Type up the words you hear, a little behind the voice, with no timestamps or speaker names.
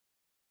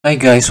Hi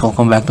guys,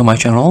 welcome back to my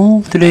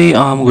channel. Today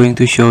I'm going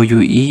to show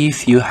you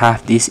if you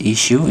have this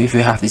issue, if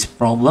you have this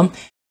problem,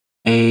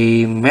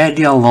 a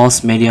media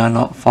lost, media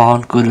not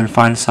found, couldn't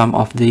find some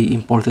of the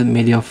important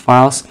media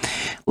files,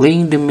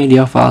 link the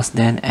media files,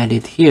 then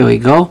edit. Here we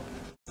go.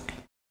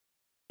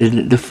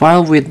 The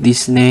file with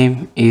this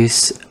name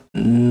is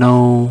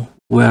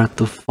nowhere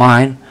to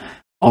find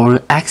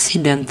or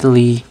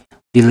accidentally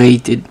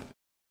deleted.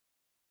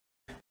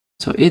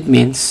 So it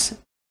means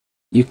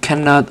you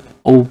cannot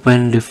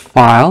open the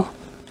file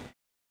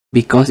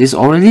because it's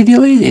already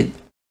deleted.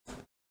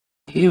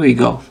 Here we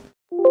go.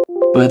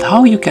 But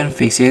how you can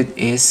fix it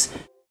is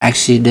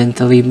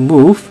accidentally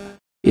move.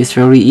 It's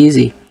very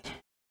easy.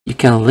 You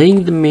can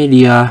link the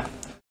media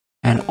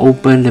and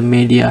open the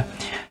media,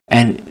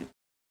 and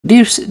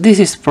this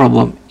is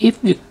problem. If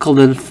you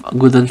couldn't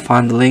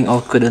find the link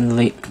or couldn't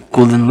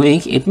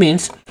link, it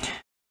means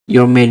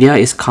your media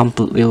is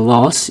completely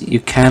lost. You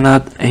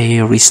cannot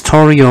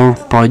restore your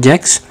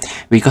projects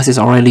because it's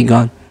already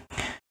gone.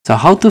 So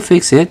how to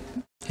fix it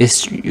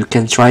is you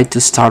can try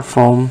to start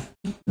from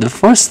the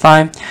first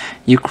time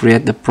you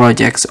create the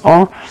projects,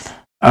 or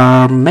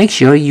make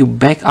sure you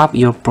back up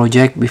your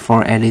project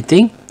before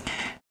editing,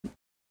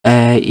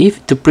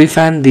 if to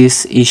prevent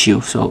this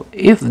issue. So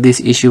if this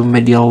issue,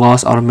 media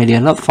loss or media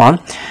not found,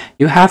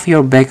 you have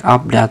your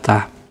backup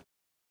data.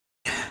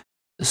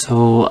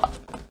 So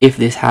if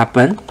this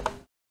happen,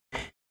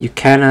 you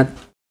cannot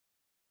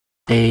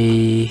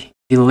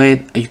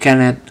delete, you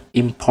cannot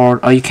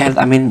import, or you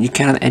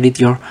cannot edit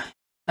your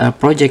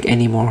project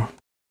anymore.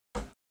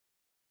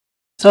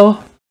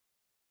 So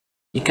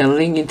you can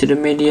link into the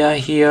media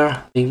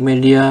here, link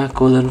media,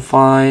 couldn't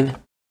find.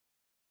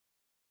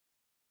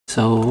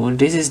 So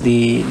this is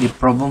the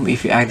problem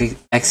if you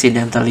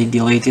accidentally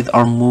delete it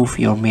or move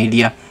your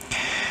media.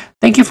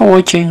 Thank you for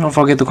watching. Don't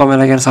forget to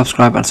comment, like, and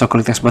subscribe, and so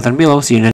click the text button below. See you next.